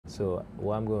So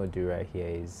what I'm going to do right here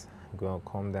is I'm going to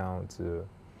come down to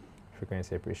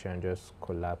frequency separation, just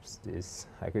collapse this.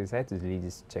 I could decide to delete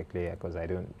this check layer because I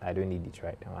don't need it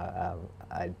right now.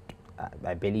 I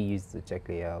barely use the check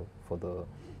layer for the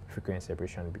frequency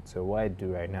separation bit. So what I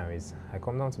do right now is I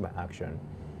come down to my action,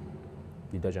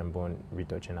 the dodge and burn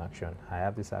retouching action. I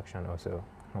have this action also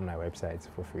on my website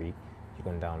for free. You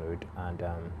can download, and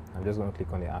I'm just going to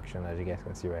click on the action, as you guys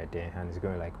can see right there, and it's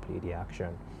going to like play the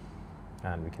action,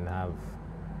 and we can have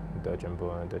dodge and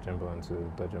burn to dodge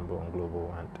and burn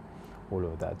global and all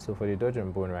of that. So for the dodge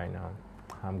and burn right now,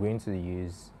 I'm going to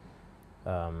use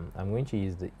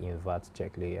the invert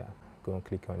check layer. Go and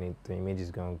click on it. The image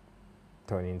is going to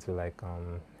turn into like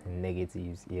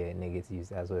negatives. Yeah, negatives,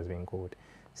 that's what it's being called.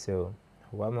 So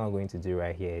what I'm now going to do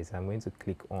right here is I'm going to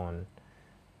click on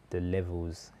the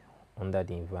levels under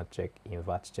the invert check I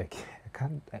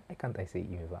say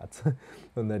invert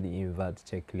under the invert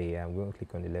check layer. I'm going to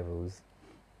click on the levels,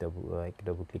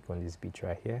 double click on this bit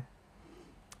right here,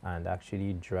 and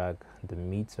actually drag the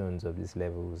midtones of these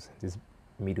levels, this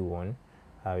middle one.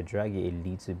 I'll drag it a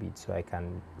little bit so I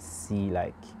can see,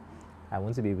 like, I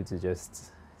want to be able to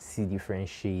just see different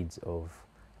shades of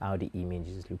how the image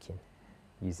is looking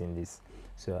using this.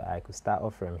 So I could start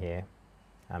off from here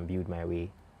and build my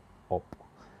way up.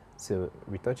 So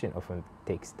retouching often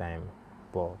takes time,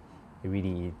 but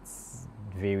really it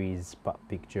varies per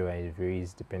picture, and it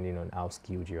varies depending on how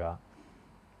skilled you are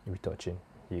retouching.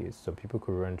 So people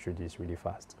could run through this really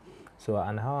fast. So,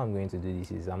 and how I'm going to do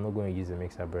this is I'm not going to use a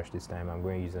mixer brush this time. I'm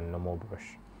going to use a normal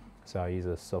brush. So I'll use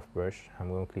a soft brush. I'm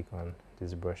going to click on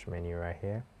this brush menu right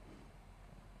here.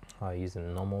 I'll use a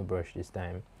normal brush this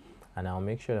time, and I'll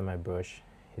make sure that my brush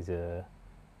is a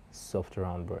soft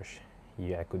round brush.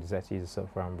 Yeah, I could decide to use a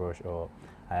soft round brush, or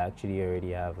I actually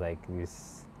already have like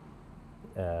this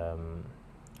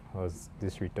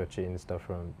this retouching stuff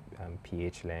from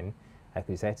PHLen. I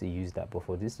could decide to use that, but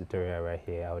for this tutorial right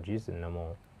here, I would use the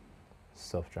normal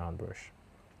soft round brush,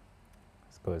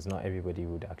 because not everybody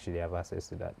would actually have access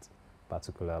to that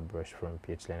particular brush from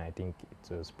PHLen. I think it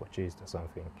was purchased or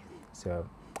something. So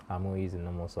I'm going to use the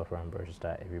normal soft round brush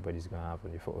that everybody's going to have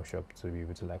on the Photoshop to be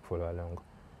able to like follow along.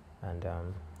 And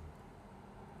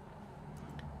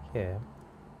here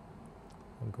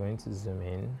I'm going to zoom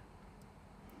in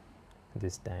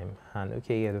this time. And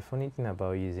okay, yeah, the funny thing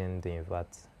about using the invert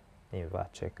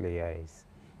check layer is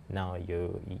now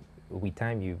with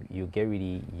time you get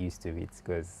really used to it,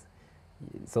 because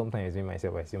sometimes me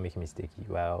myself I still make mistakes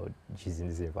while using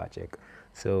this invert check.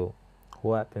 So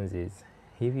what happens is,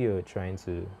 if you're trying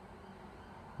to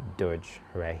dodge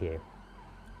right here,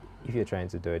 if you're trying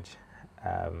to dodge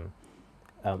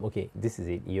okay, this is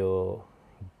it, you're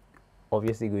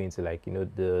obviously going to, like, you know,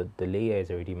 the layer is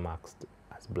already masked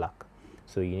as black,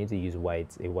 so you need to use a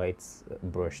white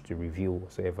brush to reveal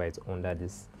whatever is under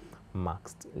this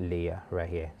masked layer right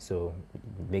here. So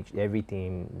make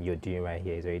everything you're doing right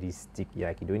here is already sticky,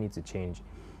 like you don't need to change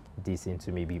this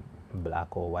into maybe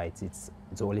black or white. It's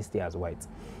always stay as white.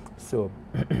 So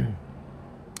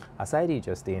aside it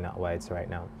just staying at white right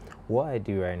now, what I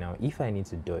do right now, if I need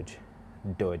to dodge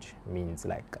means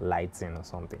like lighting or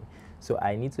something, so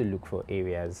I need to look for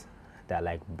areas that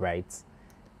like bright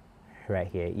right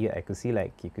here. Yeah, I could see,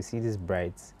 like, you could see this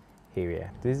bright area,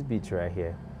 this bit right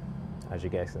here, as you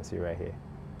guys can see right here,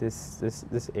 this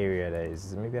area that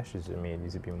is, maybe I should zoom in a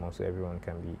little bit more so everyone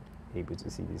can be able to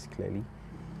see this clearly.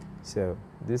 So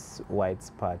this white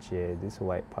patch here, this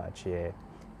white patch here,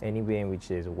 anywhere in which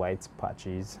there's white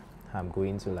patches, I'm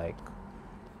going to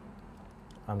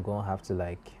have to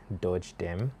like dodge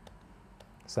them.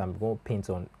 So I'm going to paint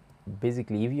on,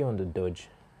 basically if you're on the dodge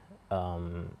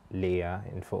layer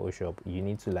in Photoshop, you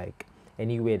need to, like,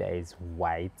 anywhere that is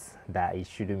white, that it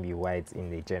shouldn't be white in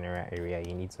the general area,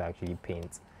 you need to actually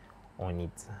paint on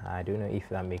it. I don't know if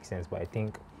that makes sense, but I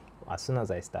think as soon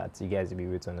as I start, you guys will be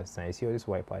able to understand. You see all these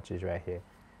white patches right here,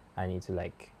 I need to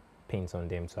like paint on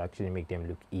them to actually make them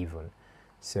look even.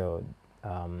 So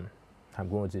I'm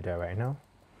going to do that right now.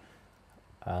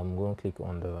 I'm going to click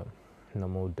on the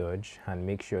normal dodge and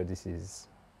make sure this is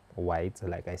white,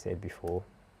 like I said before.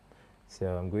 So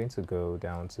I'm going to go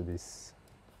down to this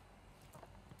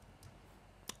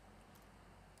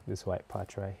white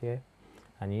patch right here,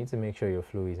 and you need to make sure your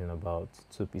flow is in about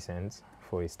 2%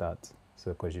 for a start,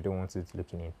 so because you don't want it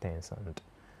looking intense and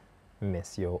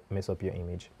mess up your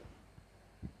image.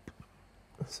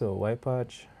 So white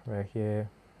patch right here,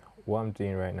 what I'm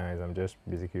doing right now is I'm just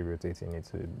basically rotating it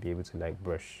to be able to like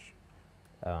brush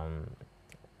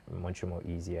much more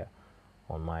easier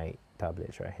on my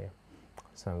tablets right here.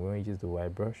 So I'm going to use the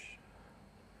white brush,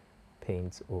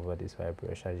 paint over this white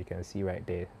brush. As you can see right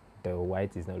there, the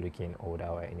white is not looking all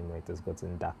that white anymore. It has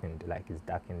gotten darkened, like it's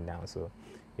darkened down. So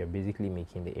you're basically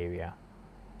making the area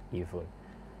even.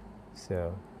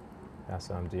 So that's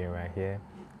what I'm doing right here.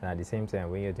 And at the same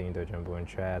time, when you're doing dodge and bone,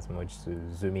 try as much to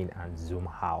zoom in and zoom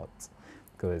out,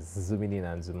 because zooming in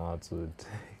and zoom out would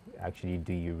actually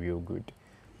do you real good,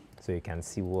 so you can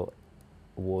see what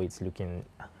it's looking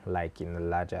like in a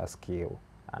larger scale,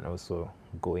 and also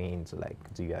going into like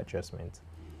do your adjustment.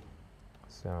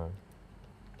 So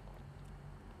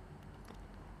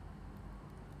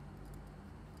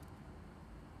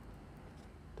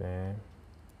there.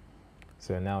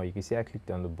 So now you can see I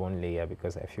clicked on the bone layer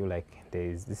because I feel like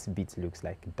this bit looks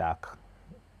like dark.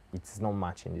 It's not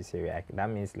matching this area. That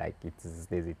means like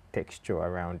there's a texture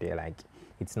around there, like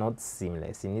it's not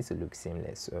seamless. It needs to look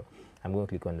seamless. So I'm going to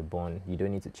click on the bone. You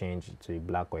don't need to change it to a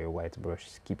black or a white brush.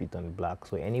 Keep it on black.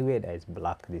 So anywhere that is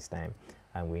black this time,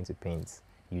 I'm going to paint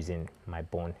using my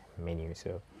bone menu.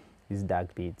 So these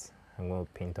dark bits, I'm going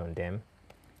to paint on them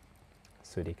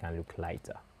so they can look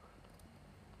lighter.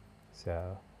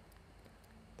 So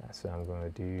that's what I'm going to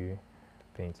do.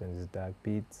 Paint on these dark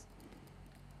bits.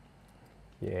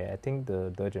 Yeah, I think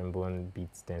the dodge and bone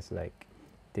beats tends to like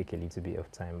take a little bit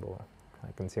of time, but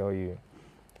I can tell you,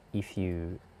 if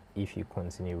you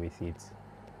continue with it,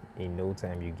 in no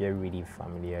time you get really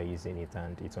familiar using it,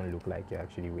 and it won't look like you're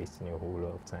actually wasting a whole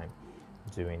lot of time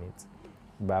doing it.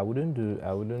 But I wouldn't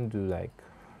do like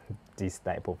this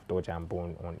type of dodge and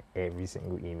bone on every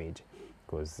single image,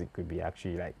 because it could be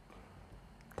actually like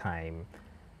time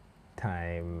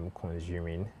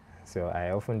consuming. So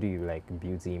I often do like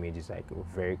beauty images, like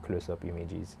very close-up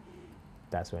images.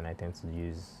 That's when I tend to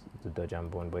use the dodge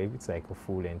and bone. But if it's like a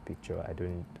full-length picture, I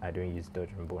don't use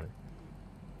dodge and bone.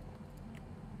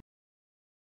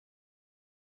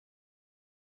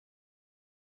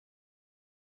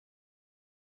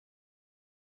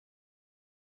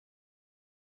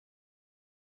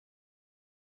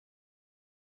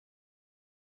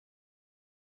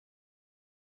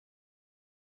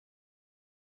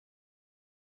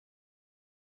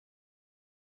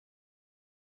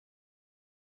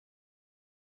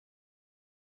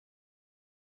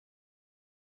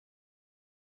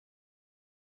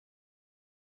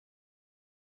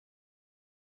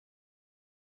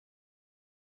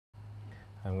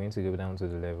 I'm going to go down to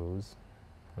the levels,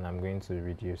 and I'm going to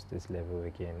reduce this level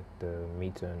again, the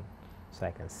mid-tone, so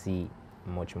I can see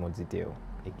much more detail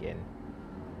again.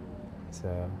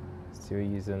 So still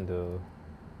using the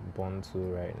bond tool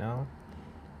right now.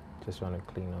 Just want to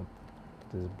clean up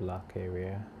this black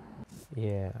area.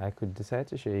 Yeah, I could decide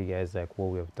to show you guys like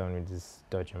what we have done with this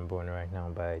dodge and bone right now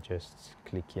by just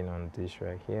clicking on this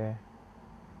right here.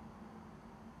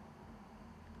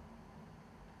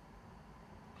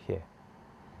 Here,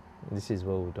 this is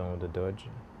what we've done with the dodge,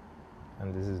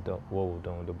 and this is what we've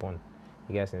done with the bone.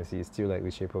 You guys can see it's still like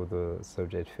the shape of the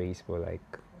subject face, but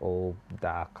like all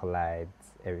dark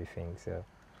lights, everything. So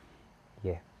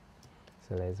yeah,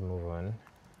 so let's move on.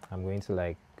 I'm going to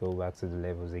like go back to the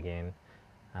levels again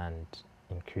and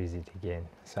increase it again,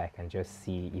 so I can just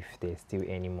see if there's still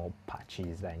any more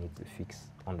patches I need to fix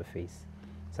on the face.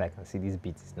 So I can see this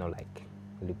bit is not like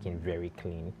looking very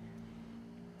clean,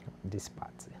 this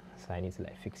part, so I need to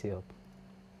like fix it up.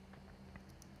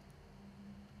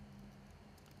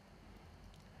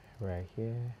 Right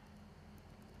here.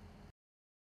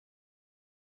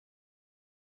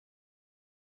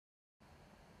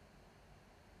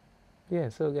 Yeah,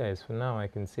 so guys, for now I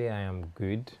can say I am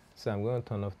good. So I'm going to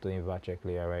turn off the invert check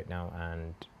layer right now,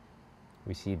 and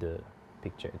we see the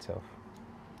picture itself.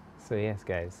 So yes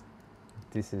guys,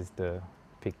 this is the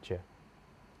picture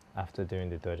after doing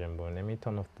the dodge and bone. Let me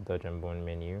turn off the dodge and bone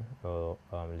menu or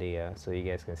layer, so you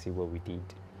guys can see what we did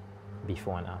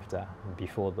before and after.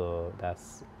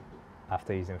 That's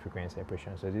after using frequency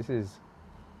separation. So this is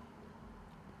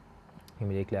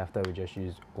immediately after we just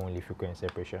used only frequency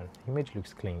separation. Image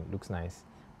looks clean, looks nice,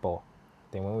 but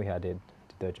then when we added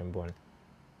the dodge and bone,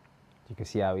 you can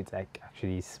see how it's like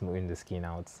actually smoothing the skin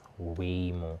out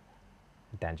way more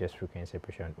than just frequency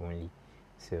separation only.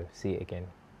 So see it again,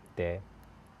 there,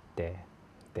 there,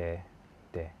 there,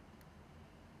 there.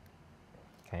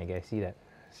 Can you guys see that?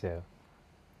 So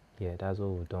yeah, that's what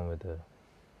we've done with the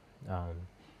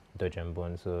dodge and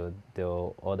bone. So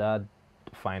the other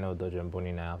final dodge and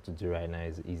boning I have to do right now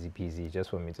is easy peasy, just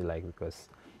for me to like, because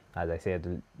as I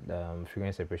said, the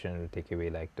frequency separation will take away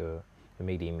like to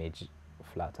make the image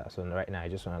flatter. So right now I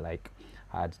just want to like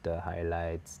add the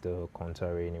highlights, the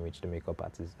contouring in which the makeup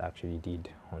artist actually did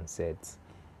on set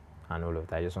and all of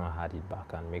that. I just want to add it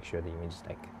back and make sure the image is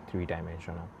like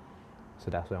 3-dimensional.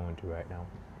 So that's what I want to do right now.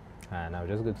 And I'll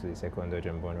just go to the second dodge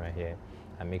and bone right here,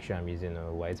 and make sure I'm using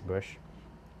a white brush,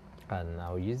 and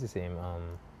I'll use the same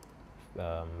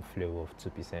flow of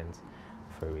 2%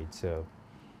 for it. So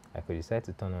I could decide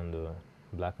to turn on the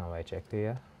black and white check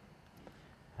layer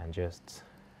and just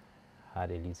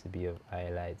add a little bit of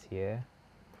highlight here.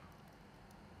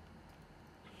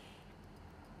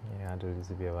 Yeah, add a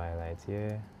little bit of highlight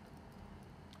here,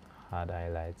 add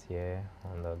highlight here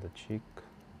under the cheek,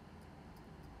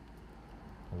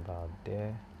 about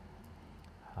there,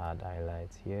 add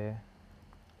highlight here,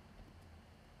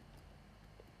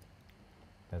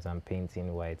 because I'm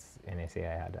painting whites and I say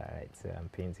I had highlight, so I'm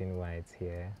painting whites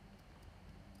here,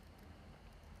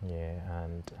 yeah,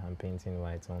 and I'm painting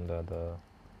whites under the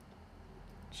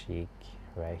cheek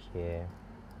right here,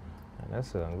 and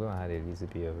also I'm going to add a little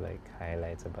bit of like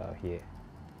highlights about here,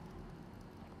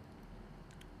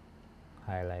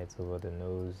 highlights over the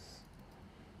nose.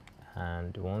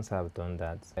 And once I've done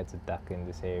that, I try to darken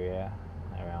this area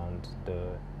around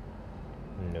the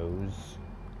nose,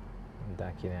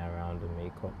 darken around the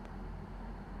makeup,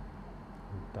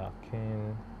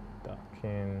 darken.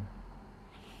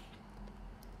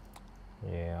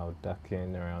 Yeah, I'll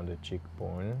darken around the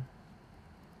cheekbone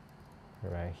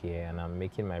right here, and I'm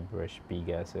making my brush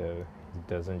bigger so it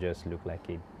doesn't just look like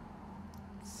a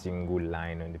single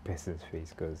line on the person's face,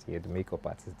 because yeah, the makeup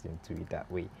artist didn't do it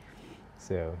that way.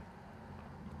 So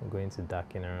I'm going to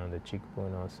darken around the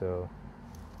cheekbone also,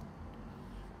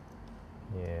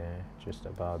 yeah, just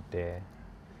about there.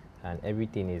 And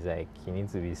everything is like, you need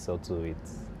to be subtle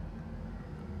with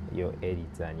your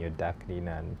edit and your darkening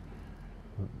and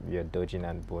your dodging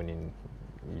and boning.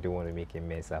 You don't want to make a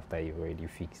mess after you've already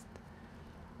fixed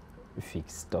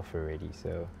stuff already.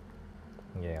 So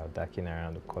yeah, I'll darken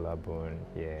around the collarbone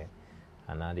here,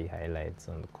 and add the highlights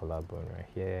on the collarbone right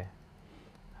here,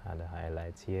 add the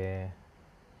highlights here,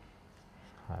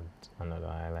 add another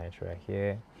highlight right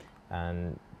here.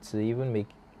 And to even make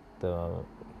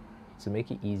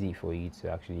it easy for you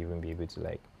to actually even be able to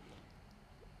like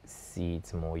see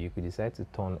it more, you could decide to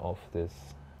turn off this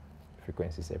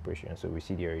frequency separation, so we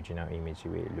see the original image the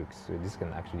way it looks. So this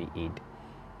can actually aid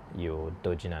your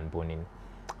dodging and boning.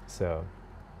 So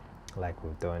like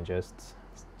we've done, just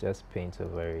paint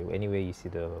over it. Anywhere you see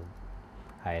the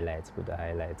highlights, put the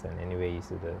highlights, and anywhere you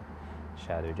see the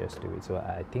shadow, just do it. So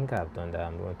I think I've done that.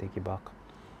 I'm going to take it back.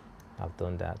 I've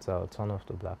done that. So I'll turn off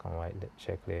the black and white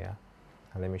check layer,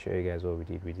 and let me show you guys what we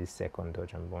did with this second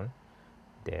dodge and bone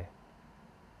there.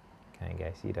 Can you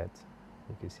guys see that?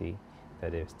 You can see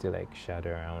that there's still like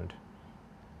shadow around.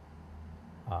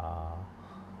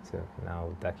 So now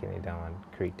darken it down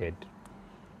and created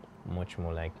much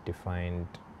more like defined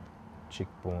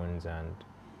cheekbones and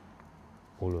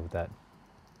all of that.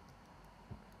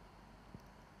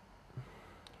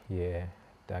 Yeah,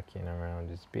 darken around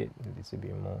this bit a little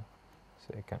bit more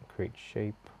so I can create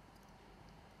shape.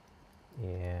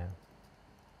 Yeah.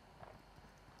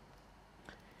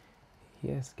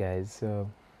 Yes guys, so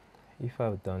if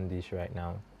I've done this right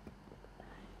now,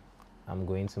 I'm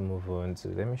going to move on to,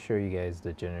 let me show you guys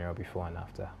the general before and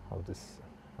after of this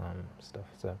stuff.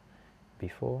 So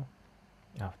before,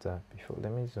 after, before,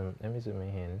 let me zoom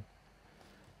in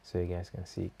so you guys can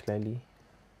see clearly.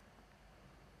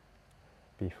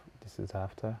 This is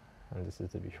after and this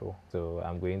is the before. So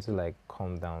I'm going to like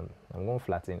calm down. I'm going to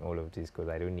flatten all of this because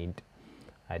I don't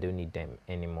need them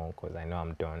anymore, because I know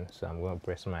I'm done. So I'm going to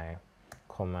press my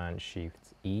Command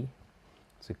Shift E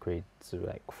to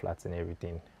like flatten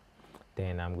everything.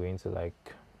 Then I'm going to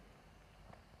like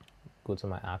go to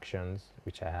my actions,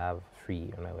 which I have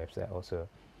free on my website also,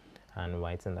 and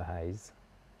whiten the eyes.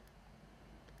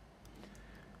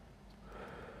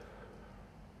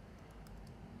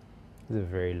 This is a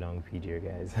very long video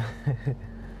guys.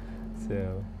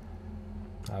 So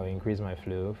I'll increase my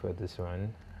flow for this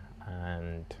one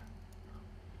and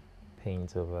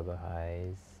paint over the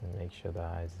eyes and make sure the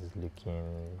eyes is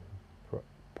looking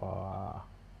proper.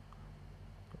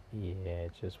 Yeah,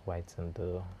 just whiten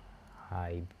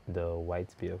the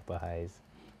white bit of the eyes.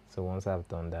 So once I've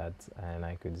done that, and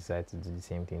I could decide to do the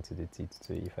same thing to the teeth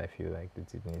too, if I feel like the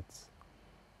teeth needs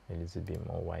a little bit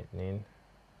more whitening,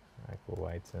 I could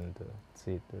whiten the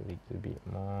teeth a little bit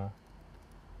more.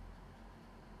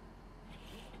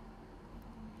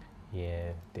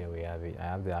 Yeah, there we have it. I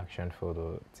have the action for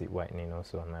the teeth whitening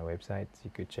also on my website.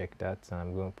 You could check that, and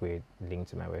I'm going to put a link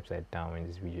to my website down in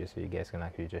this video so you guys can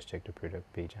actually just check the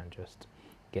product page and just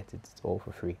get it. It's all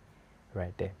for free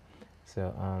right there.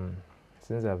 So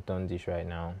since I've done this right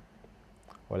now,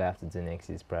 all I have to do next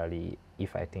is probably,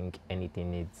 if I think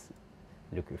anything needs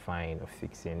liquefying or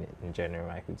fixing in general,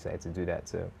 I could decide to do that.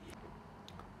 So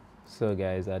So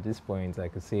guys, at this point I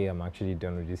could say I'm actually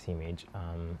done with this image.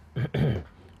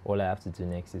 All I have to do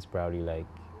next is probably like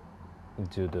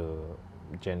do the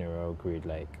general grid,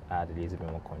 like add a little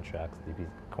bit more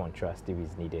contrast if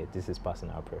it's needed. This is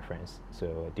personal preference,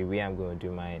 so the way I'm going to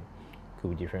do mine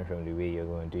could be different from the way you're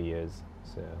going to do yours.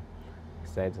 So I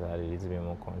decided to add a little bit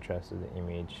more contrast to the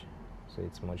image so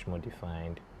it's much more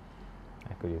defined.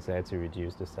 I could decide to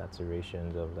reduce the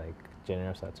saturations of like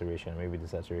general saturation, maybe the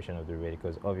saturation of the red,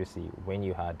 because obviously when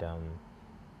you had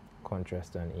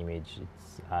contrast on image,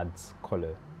 it adds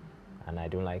color, and I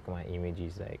don't like my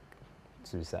images like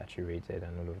too saturated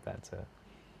and all of that. So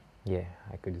yeah,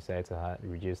 I could decide to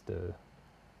reduce the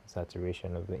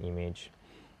saturation of the image.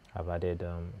 I've added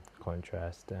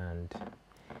contrast, and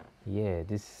yeah,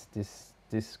 this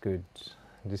could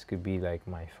be like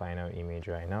my final image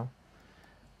right now.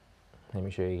 Let me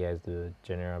show you guys the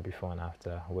general before and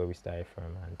after, where we started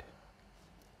from and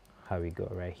how we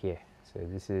got right here. So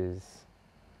this is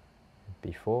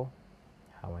before,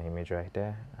 have my image right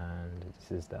there, and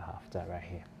this is the after right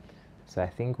here. So I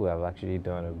think we have actually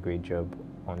done a great job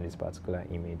on this particular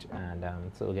image. And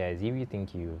so guys, if you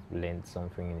think you've learned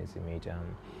something in this image,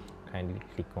 kindly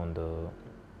click on the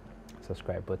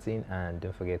subscribe button, and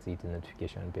don't forget to hit the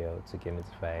notification bell to get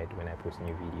notified when I post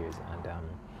new videos. And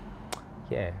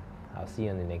yeah, I'll see you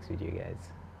on the next video, guys.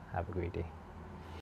 Have a great day.